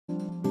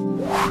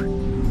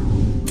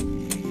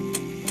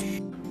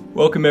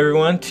Welcome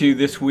everyone to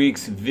this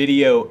week's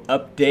video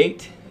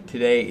update.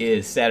 Today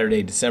is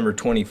Saturday, December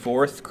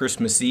 24th,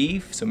 Christmas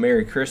Eve. So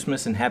Merry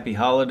Christmas and Happy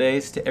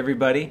Holidays to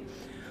everybody.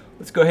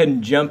 Let's go ahead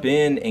and jump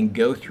in and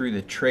go through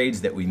the trades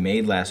that we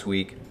made last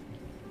week.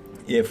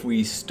 If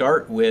we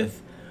start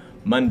with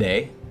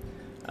Monday,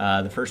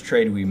 the first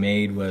trade we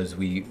made was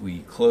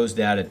we closed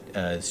out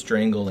a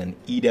strangle in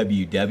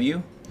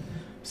EWW.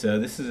 So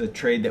this is a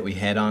trade that we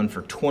had on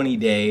for 20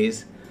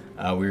 days.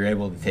 We were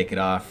able to take it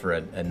off for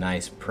a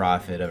nice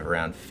profit of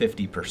around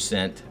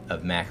 50%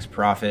 of max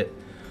profit.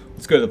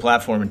 Let's go to the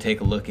platform and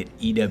take a look at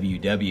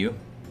EWW.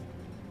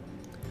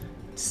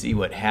 See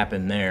what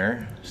happened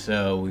there.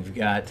 So we've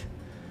got,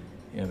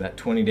 about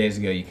 20 days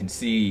ago, you can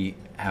see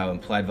how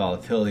implied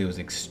volatility was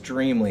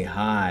extremely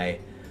high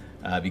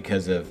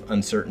because of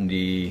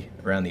uncertainty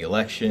around the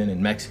election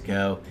in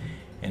Mexico.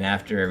 And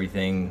after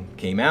everything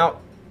came out,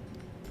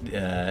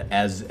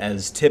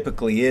 as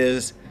typically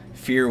is,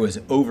 fear was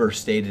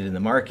overstated in the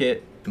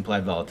market,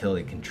 implied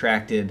volatility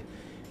contracted,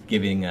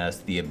 giving us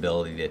the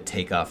ability to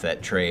take off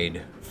that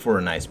trade for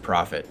a nice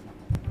profit.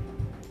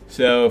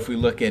 So if we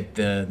look at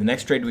the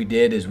next trade we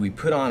did is we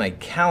put on a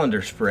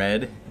calendar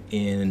spread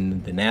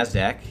in the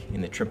NASDAQ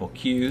in the triple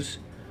Qs.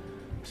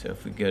 So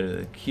if we go to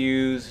the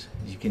Qs,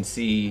 you can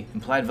see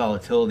implied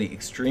volatility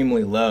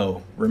extremely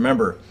low.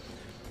 Remember,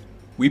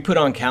 we put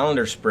on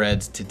calendar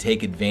spreads to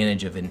take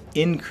advantage of an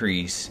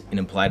increase in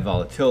implied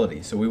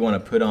volatility. So we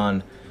want to put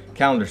on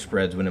calendar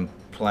spreads when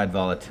implied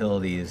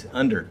volatility is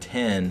under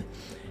 10.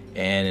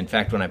 And in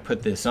fact, when I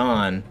put this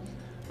on,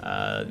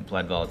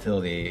 implied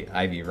volatility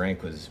IV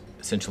rank was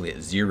essentially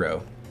at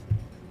 0.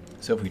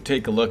 So if we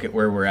take a look at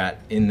where we're at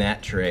in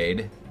that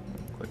trade,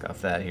 click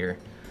off that here.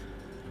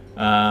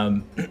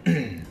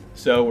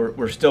 So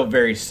we're still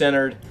very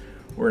centered.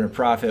 We're in a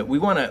profit. We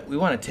want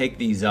to take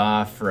these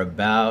off for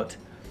about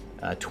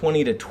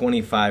 20 to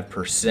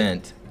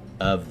 25%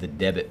 of the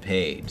debit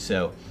paid.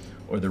 So,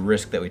 or the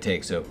risk that we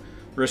take. So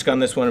risk on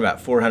this one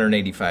about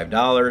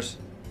 $485.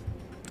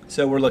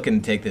 So we're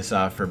looking to take this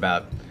off for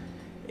about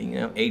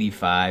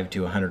 $85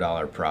 to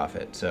 $100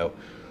 profit. So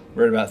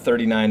we're at about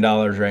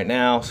 $39 right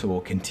now. So we'll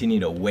continue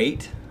to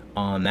wait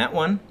on that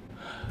one.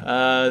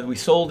 We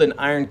sold an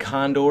iron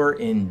condor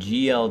in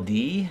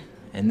GLD,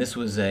 and this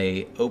was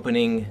a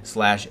opening /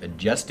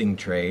 adjusting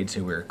trade.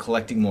 So we're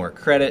collecting more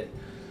credit,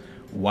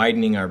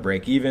 widening our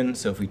break even.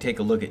 So if we take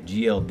a look at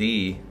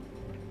GLD,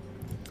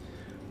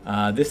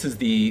 this is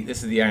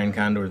the iron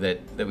condor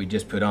that we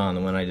just put on,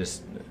 the one I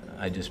just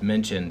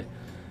mentioned.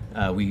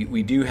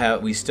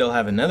 We still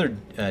have another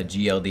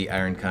GLD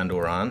iron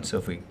condor on. So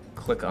if we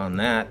click on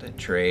that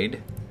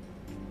trade,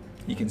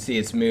 you can see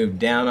it's moved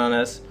down on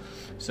us.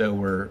 So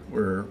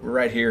we're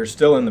right here,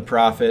 still in the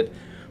profit,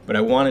 but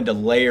I wanted to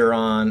layer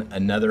on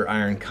another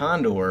iron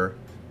condor,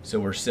 so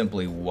we're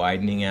simply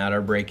widening out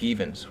our break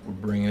evens. We're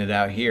bringing it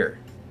out here.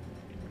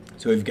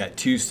 So we've got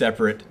two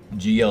separate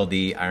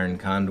GLD iron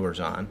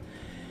condors on.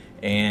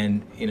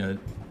 And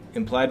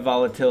implied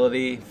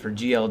volatility for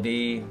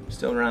GLD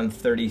still around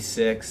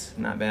 36,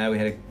 not bad. We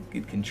had a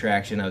good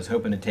contraction. I was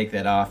hoping to take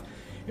that off.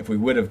 If we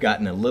would have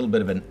gotten a little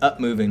bit of an up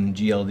move in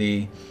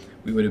GLD,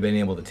 we would have been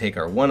able to take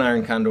our one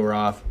iron condor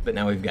off, but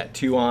now we've got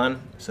two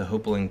on, so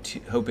hoping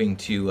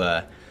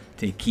to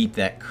keep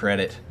that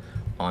credit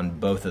on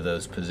both of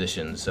those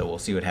positions. So we'll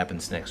see what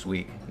happens next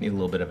week. Need a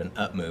little bit of an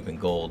up move in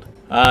gold.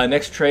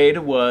 Next trade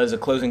was a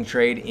closing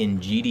trade in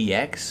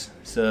GDX.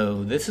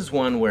 So this is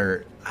one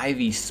where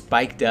IV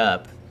spiked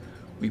up.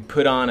 We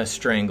put on a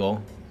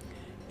strangle,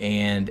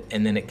 and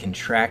then it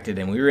contracted,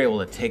 and we were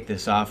able to take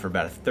this off for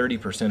about a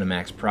 30% of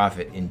max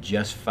profit in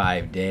just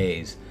 5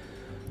 days.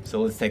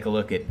 So let's take a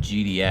look at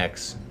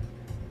GDX.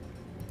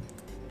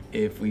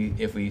 If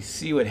we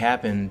see what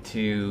happened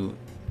to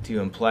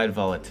implied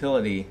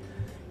volatility,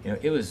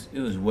 it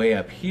was way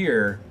up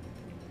here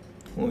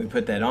when we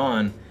put that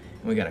on,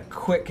 and we got a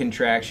quick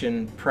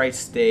contraction. Price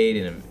stayed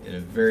in a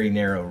very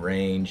narrow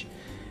range.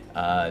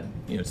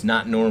 It's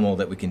not normal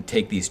that we can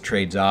take these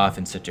trades off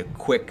in such a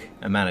quick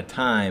amount of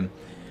time,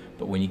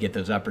 but when you get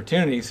those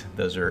opportunities,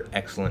 those are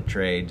excellent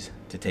trades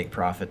to take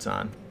profits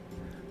on.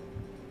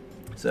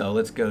 So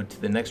let's go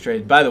to the next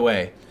trade. By the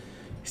way,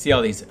 you see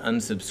all these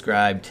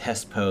unsubscribed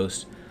test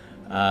posts.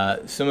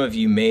 Some of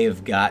you may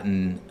have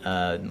gotten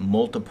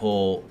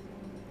multiple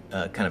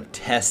kind of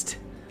text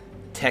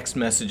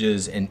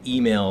messages and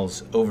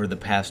emails over the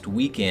past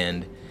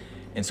weekend,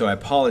 and so I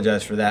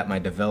apologize for that. My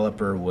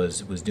developer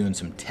was doing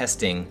some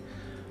testing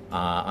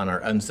on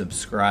our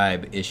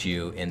unsubscribe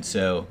issue, and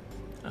so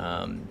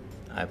I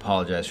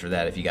apologize for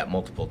that if you got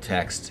multiple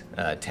test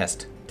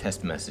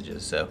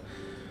messages. So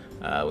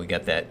we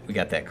got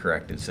that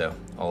corrected, so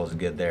all is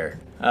good there.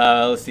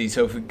 Let's see,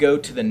 so if we go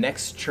to the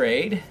next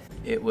trade,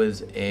 it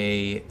was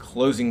a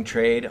closing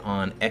trade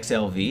on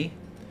XLV.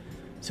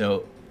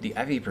 So the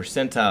IV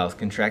percentiles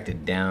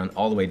contracted down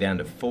all the way down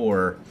to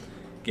 4,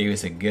 gave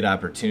us a good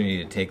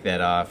opportunity to take that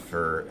off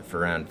for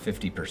around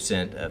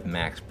 50% of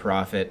max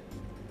profit.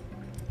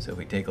 So if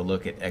we take a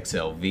look at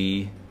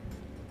XLV,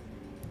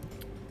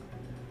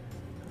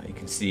 you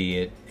can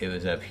see it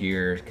was up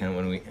here kind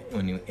of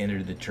when you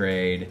entered the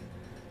trade.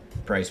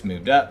 Price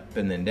moved up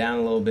and then down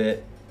a little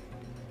bit.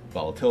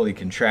 Volatility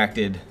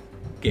contracted,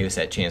 gave us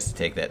that chance to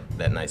take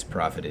that nice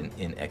profit in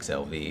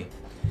XLV.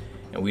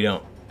 And we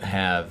don't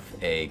have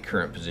a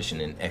current position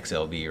in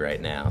XLV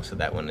right now, so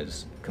that one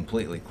is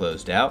completely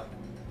closed out.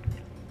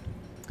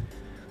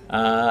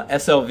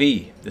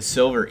 SLV, the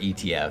silver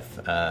ETF,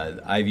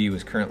 IV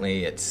was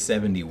currently at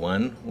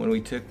 71 when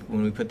we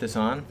put this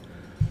on.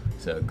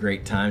 So a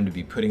great time to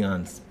be putting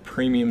on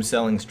premium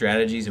selling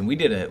strategies, and we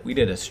did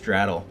a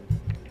straddle.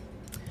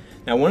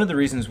 Now, one of the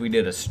reasons we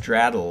did a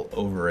straddle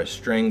over a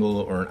strangle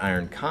or an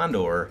iron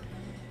condor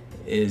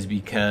is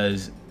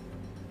because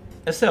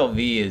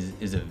SLV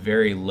is a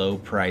very low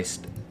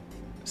priced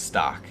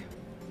stock.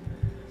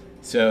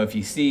 So if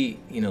you see,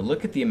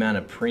 look at the amount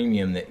of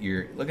premium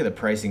look at the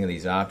pricing of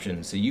these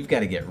options. So you've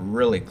got to get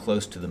really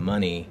close to the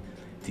money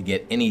to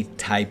get any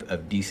type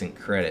of decent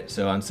credit.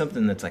 So on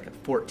something that's like a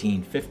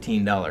 $14,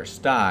 $15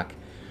 stock,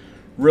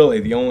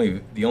 really the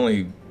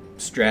only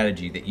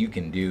strategy that you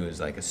can do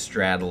is like a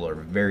straddle or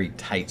a very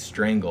tight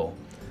strangle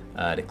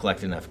to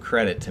collect enough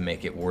credit to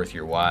make it worth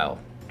your while.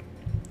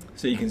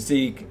 So you can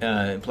see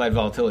implied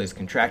volatility has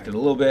contracted a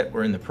little bit.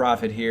 We're in the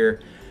profit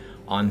here.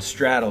 On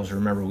straddles,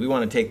 remember, we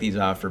want to take these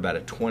off for about a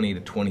 20 to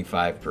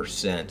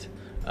 25%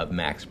 of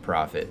max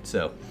profit.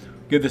 So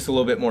give this a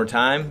little bit more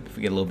time. If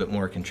we get a little bit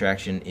more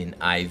contraction in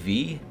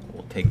IV,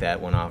 we'll take that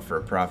one off for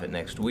a profit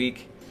next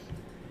week.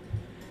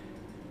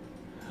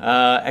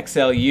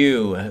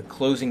 XLU,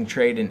 closing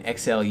trade in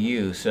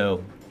XLU.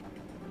 So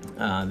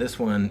this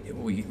one,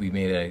 we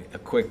made a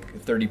quick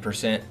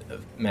 30%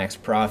 of max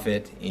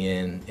profit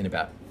in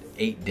about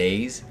 8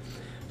 days.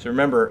 So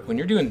remember, when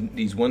you're doing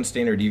these one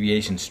standard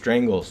deviation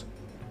strangles,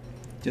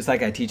 just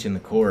like I teach in the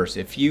course,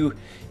 if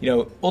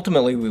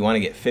ultimately we want to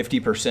get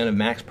 50% of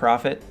max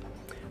profit,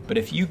 but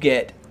if you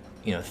get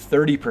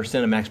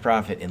 30% of max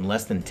profit in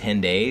less than 10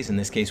 days, in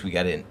this case we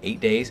got it in 8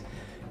 days,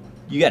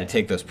 you got to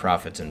take those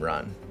profits and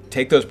run.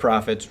 Take those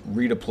profits,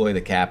 redeploy the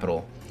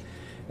capital.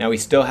 Now we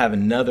still have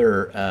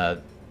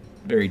another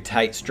very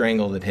tight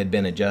strangle that had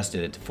been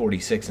adjusted at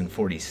 46 and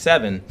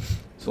 47,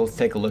 so let's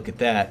take a look at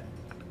that.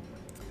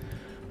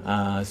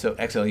 So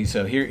XLE,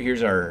 so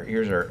here's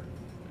our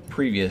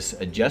previous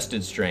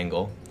adjusted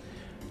strangle,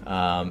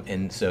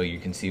 and so you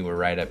can see we're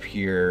right up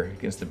here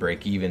against the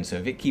break even. So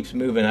if it keeps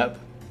moving up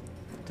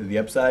to the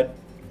upside,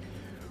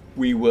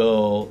 we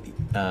will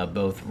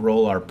both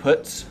roll our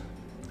puts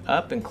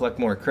up and collect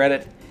more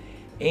credit,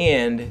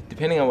 and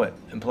depending on what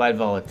implied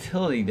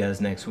volatility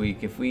does next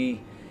week, if we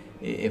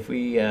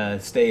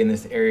stay in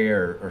this area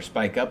or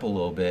spike up a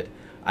little bit,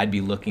 I'd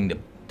be looking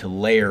to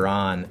layer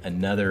on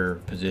another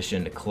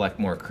position to collect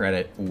more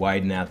credit,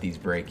 widen out these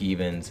break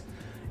evens,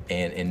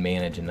 and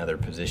manage another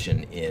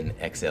position in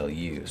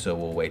XLU. So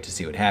we'll wait to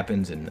see what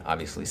happens and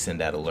obviously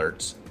send out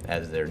alerts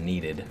as they're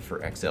needed for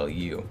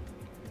XLU.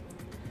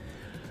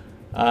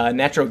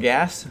 Natural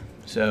gas.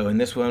 So in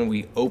this one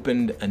we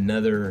opened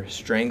another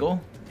strangle,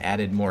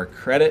 added more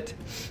credit.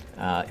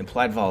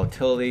 Implied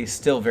volatility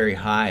still very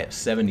high at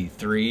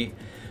 73.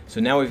 So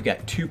now we've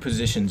got 2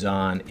 positions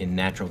on in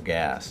natural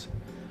gas.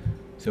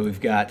 So we've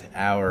got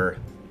our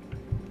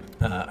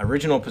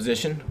original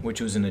position,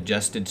 which was an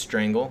adjusted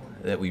strangle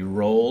that we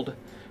rolled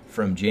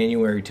from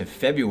January to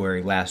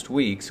February last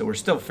week. So we're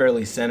still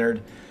fairly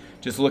centered,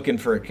 just looking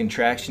for a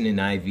contraction in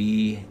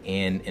IV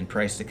and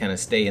price to kind of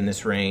stay in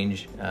this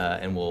range,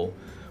 and we'll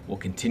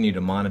continue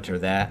to monitor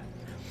that.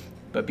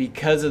 But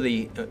because of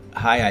the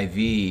high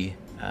IV,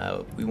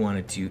 we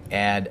wanted to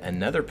add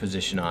another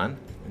position on,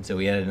 and so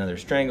we added another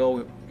strangle.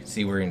 You can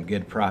see we're in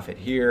good profit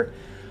here,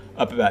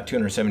 up about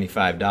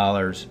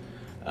 $275.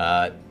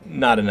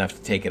 Not enough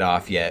to take it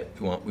off yet.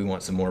 We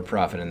want some more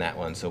profit in that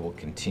one, so we'll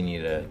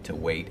continue to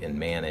wait and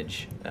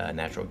manage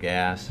natural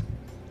gas.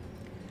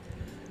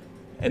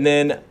 And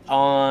then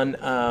on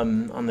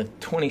the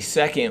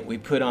 22nd, we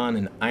put on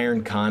an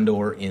iron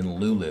condor in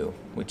Lulu,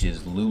 which is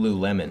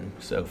Lululemon.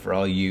 So for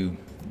all you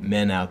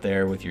men out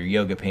there with your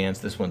yoga pants,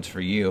 this one's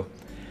for you.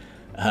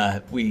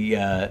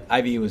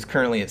 IV was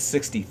currently at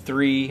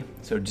 63,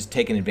 so just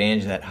taking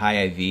advantage of that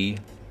high IV.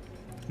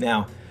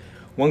 Now,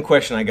 one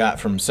question I got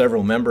from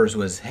several members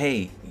was,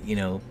 hey,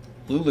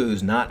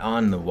 Lulu's not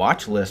on the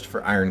watch list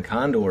for iron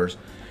condors.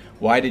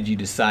 Why did you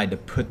decide to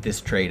put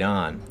this trade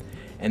on?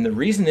 And the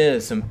reason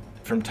is,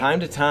 from time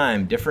to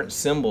time, different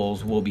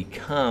symbols will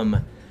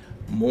become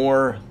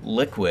more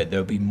liquid.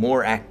 There'll be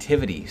more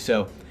activity.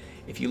 So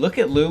if you look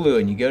at Lulu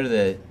and you go to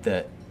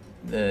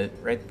the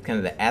right kind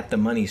of the at the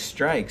money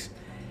strikes,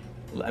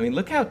 I mean,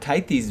 look how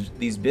tight these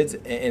bids.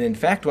 And in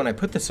fact, when I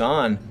put this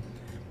on,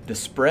 the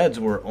spreads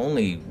were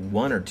only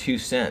 1 or 2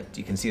 cents.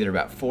 You can see they're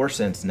about 4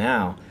 cents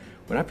now.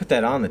 When I put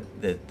that on,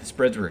 the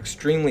spreads were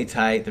extremely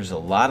tight. There's a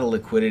lot of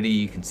liquidity.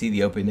 You can see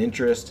the open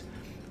interest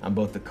on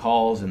both the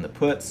calls and the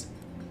puts.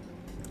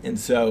 And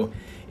so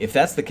if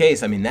that's the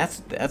case, I mean,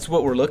 that's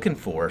what we're looking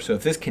for. So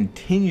if this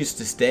continues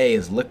to stay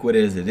as liquid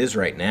as it is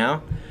right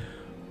now,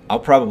 I'll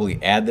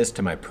probably add this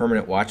to my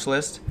permanent watch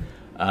list.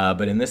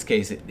 But in this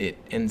case, it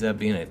ends up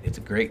being it's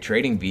a great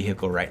trading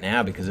vehicle right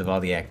now because of all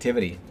the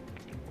activity.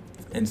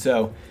 And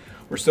so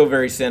we're still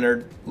very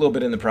centered, a little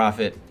bit in the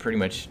profit, pretty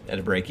much at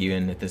a break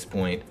even at this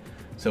point.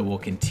 So we'll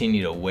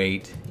continue to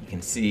wait. You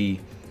can see,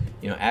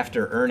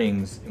 after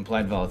earnings,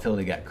 implied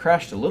volatility got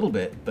crushed a little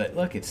bit, but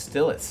look, it's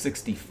still at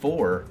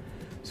 64.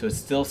 So it's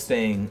still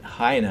staying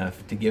high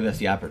enough to give us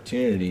the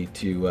opportunity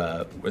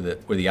to, where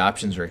the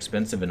options are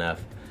expensive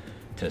enough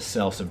to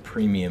sell some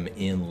premium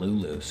in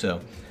Lulu.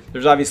 So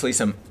there's obviously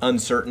some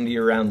uncertainty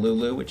around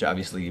Lulu, which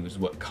obviously is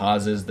what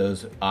causes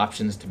those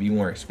options to be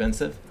more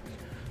expensive.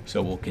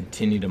 So we'll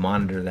continue to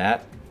monitor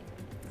that.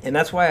 And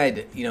that's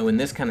why in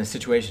this kind of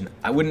situation,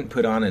 I wouldn't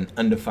put on an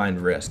undefined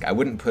risk. I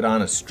wouldn't put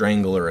on a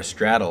strangle or a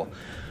straddle.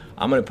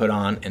 I'm going to put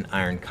on an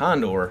iron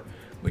condor,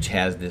 which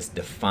has this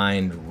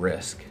defined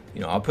risk.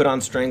 I'll put on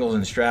strangles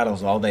and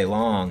straddles all day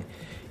long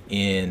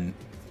in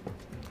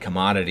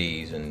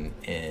commodities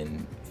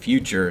and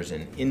futures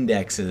and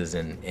indexes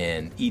and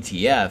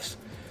ETFs,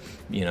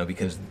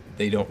 because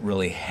they don't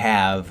really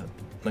have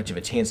much of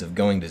a chance of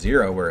going to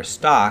zero, where a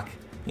stock,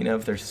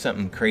 if there's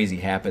something crazy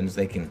happens,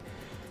 they can,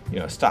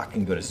 a stock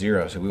can go to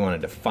zero. So we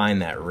want to define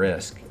that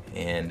risk,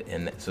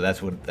 and so that's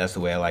the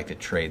way I like to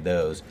trade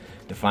those.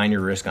 Define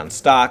your risk on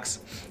stocks,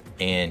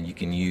 and you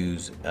can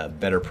use a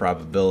better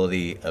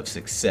probability of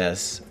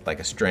success, like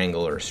a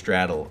strangle or a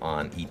straddle,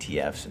 on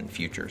ETFs and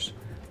futures.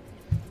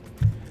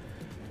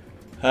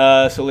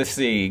 So let's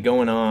see,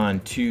 going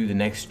on to the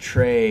next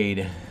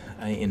trade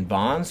in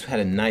bonds. Had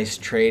a nice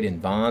trade in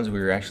bonds.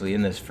 We were actually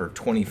in this for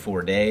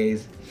 24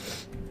 days,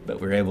 but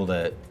we were able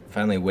to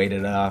finally wait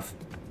it off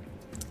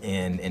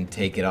and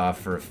take it off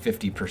for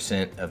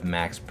 50% of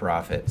max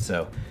profit.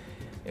 So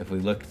if we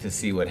look to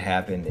see what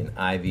happened in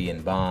IV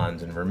and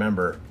bonds, and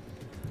remember,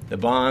 the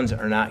bonds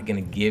are not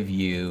going to give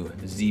you,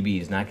 ZB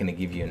is not going to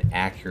give you an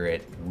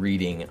accurate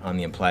reading on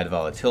the implied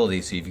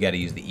volatility, so you've got to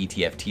use the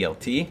ETF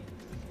TLT.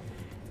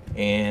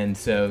 And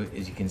so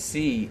as you can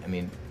see,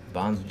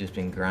 bonds have just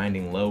been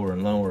grinding lower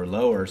and lower and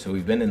lower, so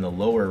we've been in the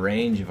lower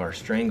range of our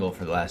strangle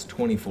for the last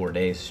 24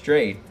 days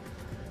straight,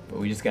 but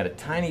we just got a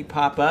tiny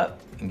pop up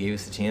and gave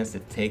us a chance to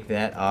take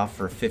that off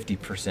for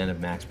 50%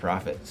 of max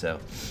profit. So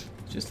it's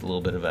just a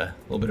little bit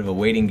of a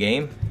waiting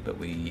game, but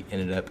we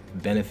ended up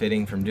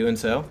benefiting from doing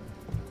so.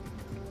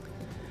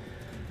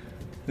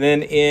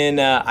 Then in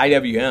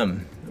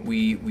IWM,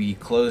 we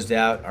closed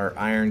out our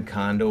iron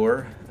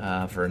condor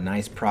for a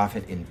nice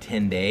profit in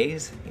 10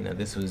 days.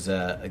 This was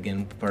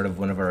again part of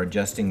one of our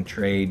adjusting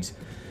trades.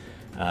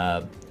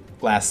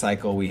 Last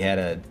cycle we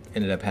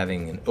ended up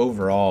having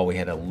we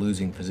had a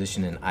losing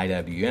position in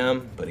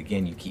IWM, but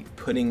again, you keep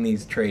putting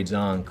these trades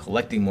on,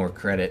 collecting more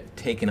credit,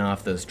 taking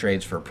off those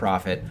trades for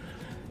profit,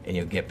 and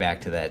you'll get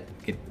back to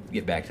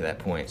that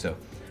point. So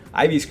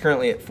IV is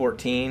currently at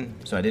 14,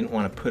 so I didn't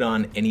want to put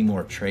on any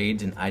more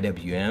trades in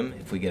IWM.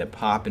 If we get a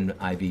pop in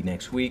IV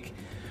next week,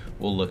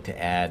 we'll look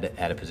to add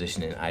a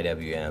position in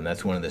IWM.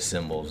 That's one of the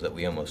symbols that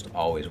we almost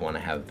always want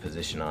to have a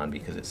position on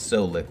because it's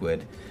so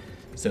liquid,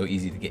 so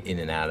easy to get in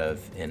and out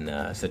of, in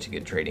such a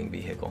good trading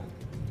vehicle.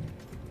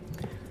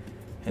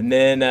 And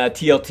then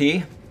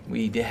TLT,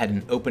 we had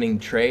an opening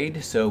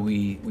trade, so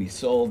we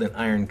sold an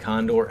iron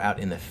condor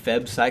out in the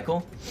Feb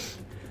cycle.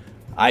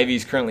 IV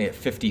is currently at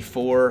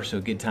 54,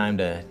 so good time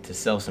to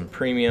sell some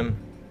premium.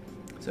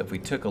 So if we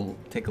take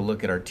a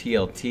look at our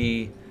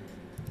TLT,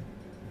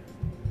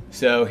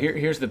 so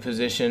here's the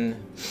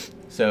position.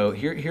 So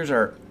here's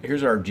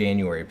our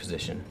January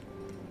position.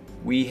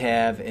 We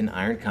have an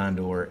iron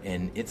condor,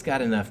 and it's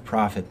got enough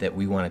profit that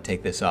we want to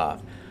take this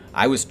off.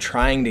 I was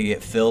trying to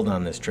get filled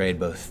on this trade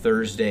both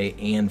Thursday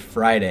and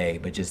Friday,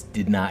 but just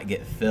did not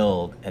get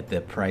filled at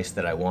the price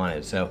that I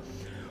wanted. So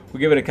we'll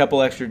give it a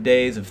couple extra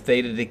days of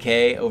theta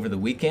decay over the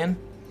weekend,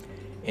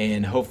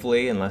 and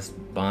hopefully, unless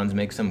bonds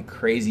make some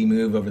crazy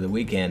move over the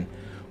weekend,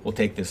 we'll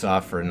take this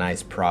off for a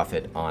nice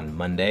profit on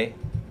Monday.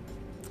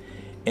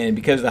 And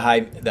because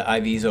the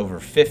IV is over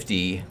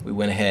 50, we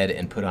went ahead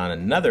and put on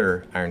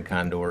another iron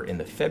condor in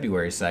the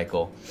February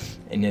cycle,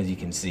 and as you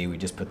can see, we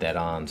just put that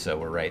on, so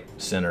we're right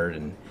centered,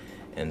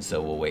 and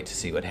so we'll wait to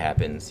see what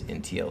happens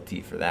in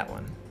TLT for that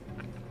one.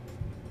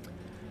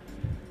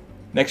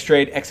 Next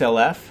trade,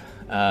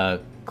 XLF.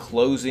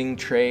 Closing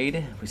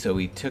trade, so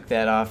we took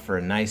that off for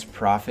a nice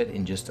profit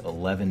in just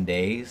 11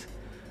 days,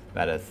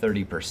 about a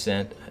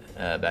 30%,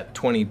 about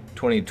 20 to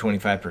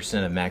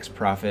 25% of max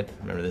profit.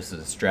 Remember, this is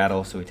a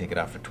straddle, so we take it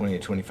off for 20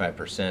 to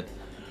 25%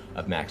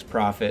 of max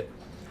profit.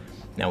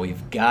 Now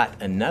we've got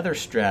another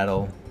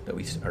straddle that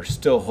we are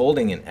still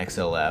holding in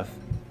XLF,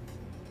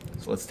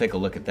 so let's take a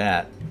look at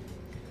that.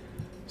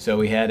 So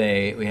we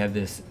have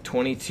this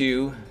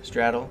 22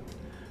 straddle.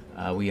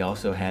 We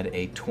also had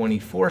a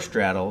 24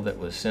 straddle that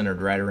was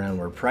centered right around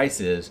where price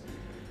is.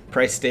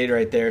 Price stayed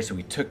right there, so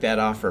we took that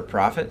off for a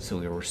profit, so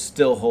we were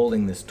still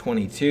holding this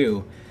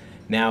 22.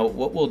 Now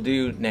what we'll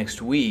do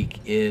next week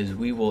is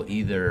we will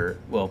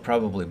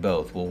probably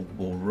both. We'll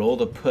roll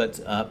the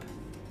puts up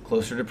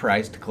closer to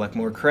price to collect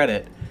more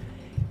credit,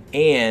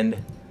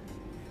 and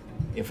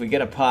if we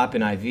get a pop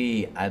in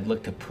IV, I'd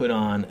look to put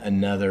on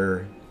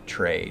another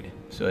trade.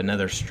 So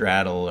another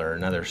straddle or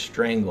another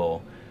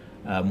strangle,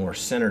 more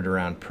centered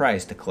around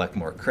price to collect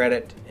more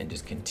credit and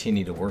just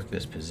continue to work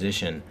this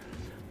position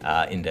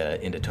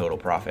into total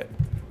profit.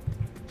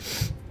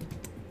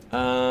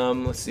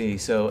 Let's see.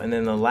 So, and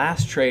then the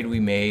last trade we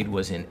made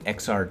was in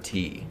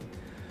XRT.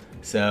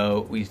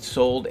 So we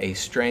sold a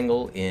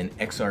strangle in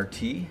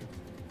XRT,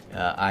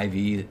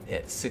 IV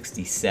at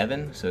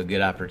 67. So a good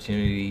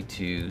opportunity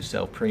to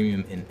sell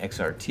premium in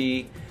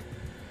XRT.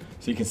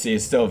 So you can see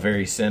it's still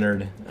very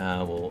centered.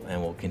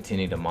 We'll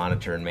continue to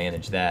monitor and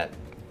manage that.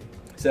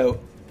 So,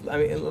 I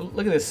mean,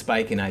 look at this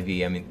spike in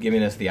IV. I mean,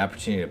 giving us the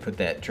opportunity to put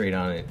that trade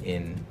on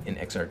in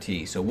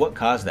XRT. So what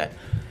caused that?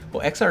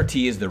 Well,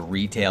 XRT is the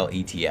retail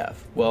ETF.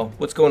 Well,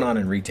 what's going on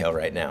in retail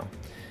right now?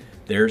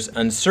 There's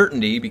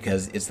uncertainty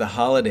because it's the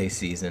holiday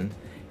season,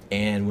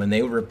 and when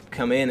they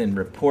come in and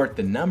report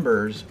the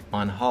numbers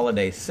on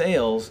holiday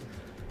sales,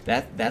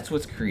 that's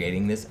what's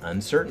creating this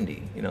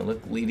uncertainty. You know,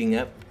 look, leading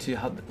up to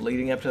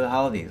the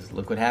holidays,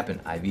 look what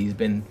happened. IV's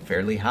been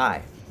fairly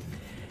high.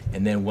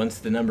 And then once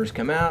the numbers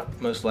come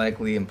out, most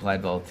likely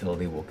implied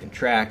volatility will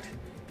contract,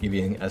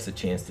 giving us a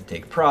chance to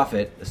take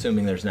profit,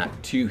 assuming there's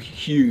not too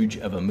huge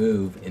of a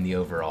move in the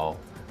overall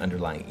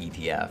underlying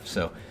ETF.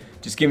 So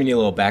just giving you a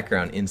little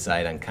background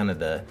insight on kind of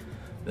the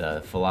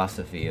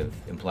philosophy of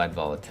implied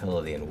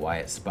volatility and why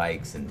it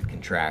spikes and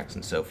contracts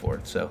and so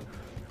forth. So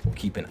we'll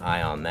keep an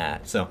eye on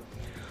that. So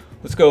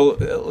let's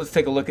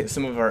take a look at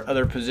some of our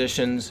other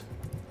positions.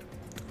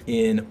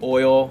 In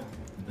oil,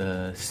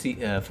 the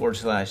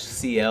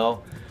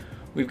 /CL,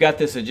 we've got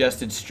this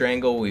adjusted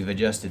strangle. We've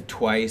adjusted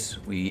twice.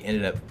 We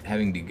ended up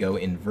having to go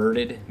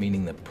inverted,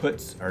 meaning the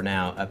puts are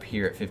now up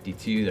here at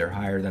 52. They're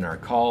higher than our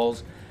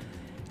calls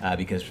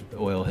because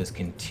oil has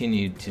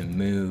continued to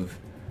move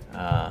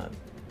higher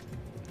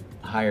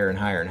and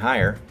higher and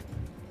higher.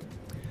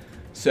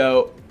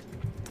 So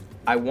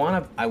I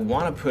want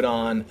to put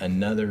on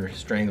another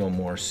strangle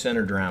more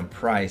centered around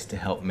price to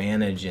help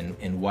manage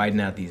and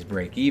widen out these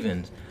break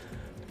evens.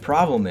 The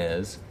problem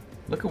is,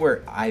 look at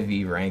where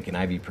IV rank and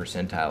IV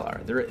percentile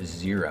are. They're at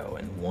 0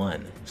 and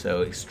 1,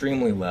 so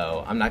extremely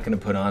low. I'm not going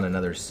to put on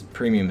another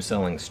premium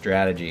selling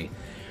strategy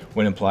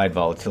when implied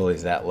volatility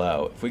is that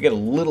low. If we get a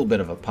little bit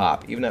of a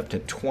pop, even up to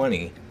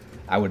 20,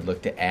 I would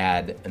look to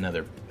add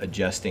another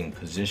adjusting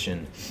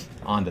position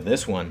onto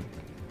this one.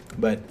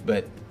 But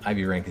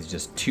IV rank is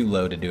just too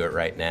low to do it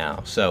right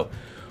now. So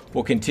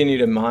we'll continue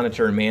to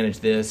monitor and manage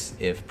this.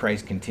 If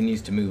price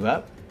continues to move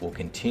up, we'll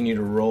continue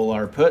to roll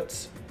our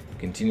puts,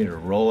 continue to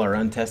roll our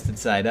untested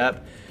side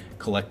up,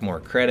 collect more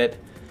credit.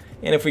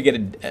 And if we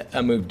get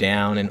a move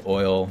down in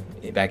oil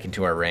back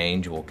into our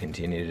range, we'll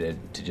continue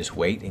to just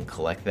wait and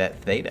collect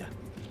that theta.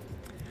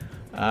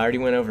 I already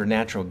went over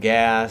natural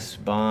gas,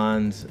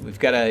 bonds. We've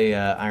got a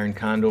iron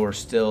condor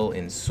still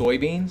in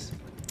soybeans.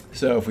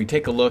 So if we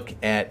take a look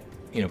at,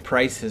 you know,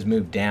 price has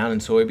moved down in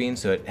soybeans,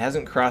 so it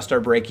hasn't crossed our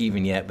break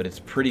even yet, but it's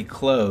pretty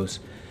close.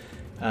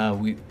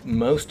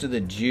 Most of the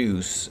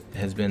juice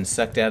has been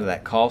sucked out of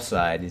that call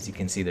side. As you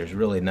can see, there's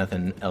really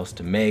nothing else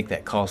to make.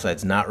 That call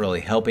side's not really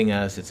helping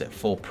us. It's at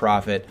full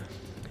profit.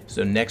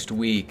 So next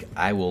week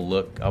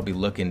I'll be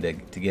looking to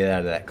get out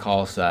of that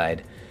call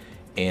side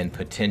and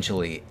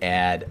potentially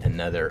add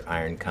another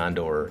iron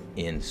condor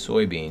in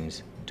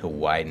soybeans to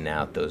widen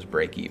out those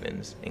break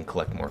evens and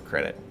collect more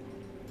credit.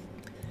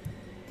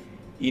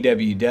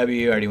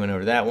 EWW, I already went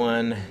over that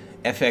one.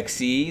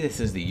 FXE, this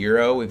is the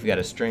euro. We've got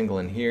a strangle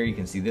in here. You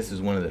can see this is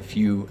one of the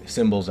few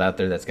symbols out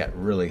there that's got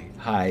really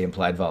high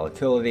implied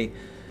volatility.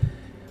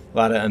 A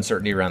lot of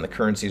uncertainty around the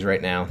currencies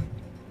right now.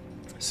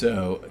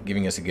 So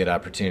giving us a good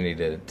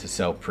opportunity to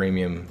sell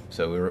premium.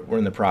 So we're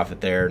in the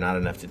profit there, not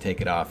enough to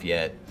take it off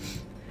yet.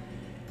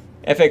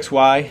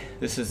 FXY,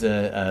 this is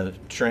a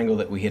triangle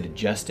that we had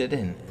adjusted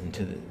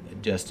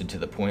adjusted to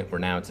the point where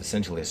now it's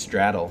essentially a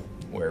straddle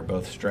where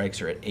both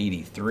strikes are at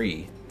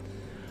 83.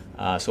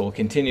 So we'll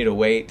continue to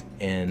wait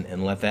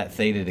and let that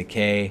theta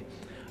decay.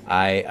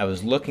 I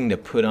was looking to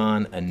put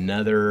on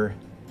another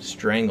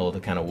strangle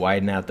to kind of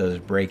widen out those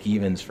break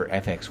evens for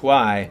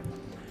FXY,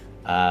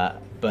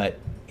 but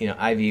you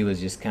know, IV was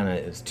just kind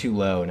of too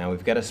low. Now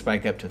we've got to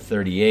spike up to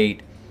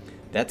 38.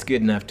 That's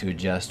good enough to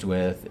adjust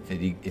with.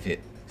 If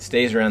it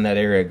stays around that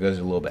area, goes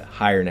a little bit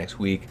higher next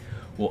week,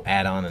 we'll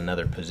add on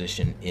another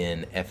position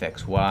in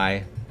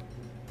FXY.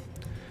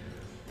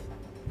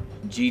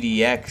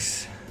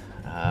 GDX,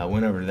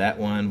 went over to that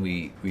one.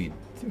 We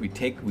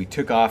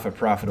took off a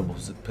profitable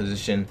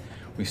position.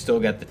 We've still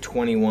got the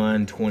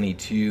 21,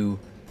 22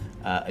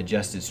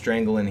 adjusted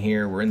strangle in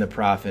here. We're in the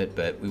profit,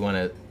 but we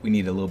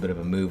need a little bit of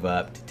a move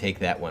up to take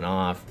that one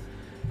off.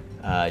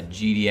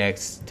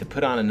 GDX, to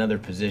put on another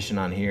position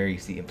on here, you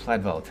see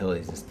implied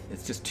volatility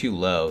it's just too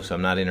low, so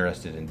I'm not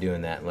interested in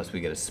doing that unless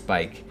we get a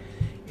spike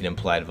in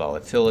implied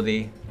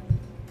volatility.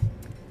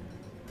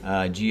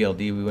 GLD,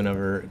 we went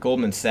over.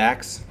 Goldman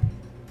Sachs,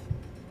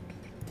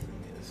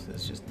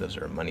 those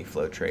are money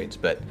flow trades,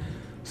 but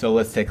so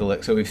let's take a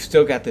look. So we've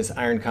still got this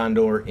iron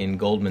condor in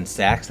Goldman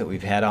Sachs that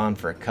we've had on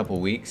for a couple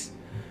weeks.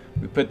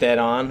 We put that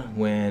on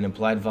when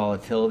implied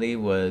volatility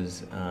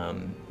was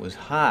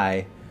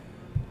high,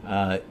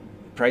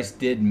 Price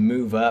did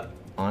move up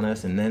on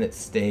us and then it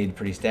stayed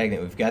pretty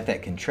stagnant. We've got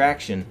that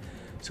contraction,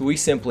 so we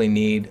simply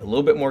need a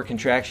little bit more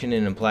contraction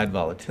in implied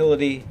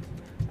volatility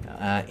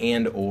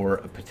and or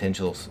a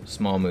potential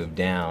small move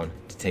down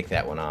to take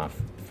that one off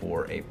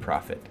for a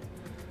profit.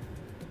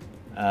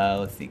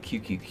 Let's see,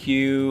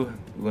 QQQ,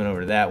 we went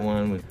over that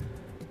one. With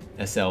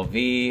SLV,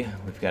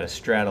 we've got a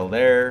straddle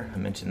there, I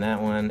mentioned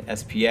that one.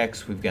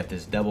 SPX, we've got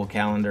this double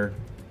calendar.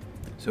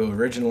 So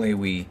originally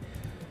we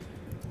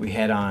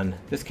had on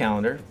this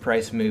calendar,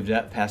 price moved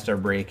up past our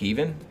break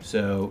even.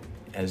 So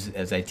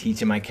as I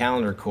teach in my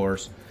calendar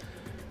course,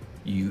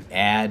 you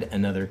add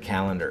another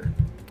calendar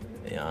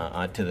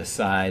to the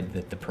side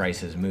that the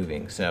price is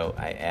moving. So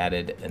I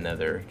added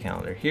another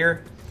calendar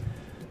here.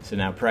 So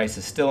now price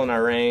is still in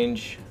our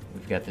range.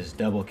 We've got this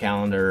double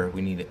calendar.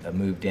 We need a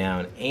move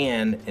down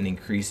and an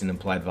increase in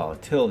implied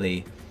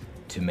volatility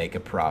to make a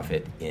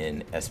profit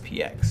in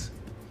SPX.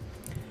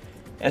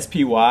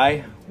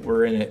 SPY,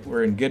 we're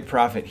in good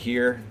profit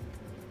here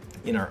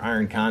in our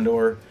iron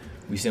condor.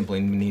 We simply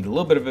need a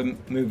little bit of a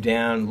move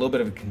down, a little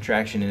bit of a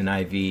contraction in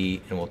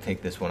IV, and we'll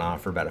take this one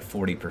off for about a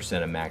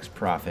 40% of max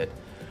profit.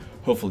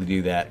 Hopefully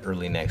do that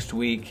early next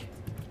week.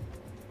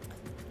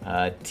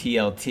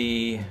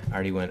 TLT,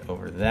 already went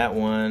over that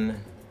one.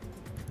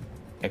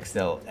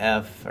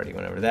 XLF, already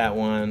went over that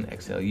one.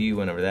 XLU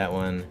went over that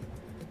one.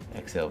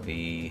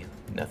 XLV,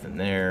 nothing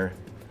there.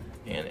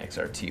 And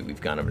XRT,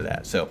 we've gone over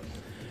that. So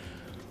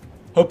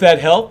hope that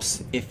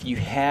helps. If you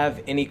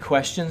have any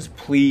questions,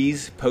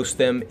 please post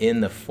them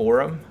in the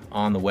forum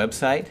on the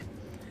website.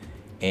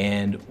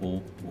 And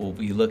we'll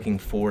be looking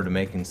forward to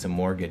making some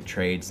more good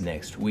trades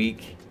next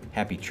week.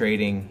 Happy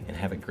trading and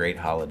have a great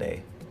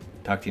holiday.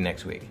 Talk to you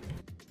next week.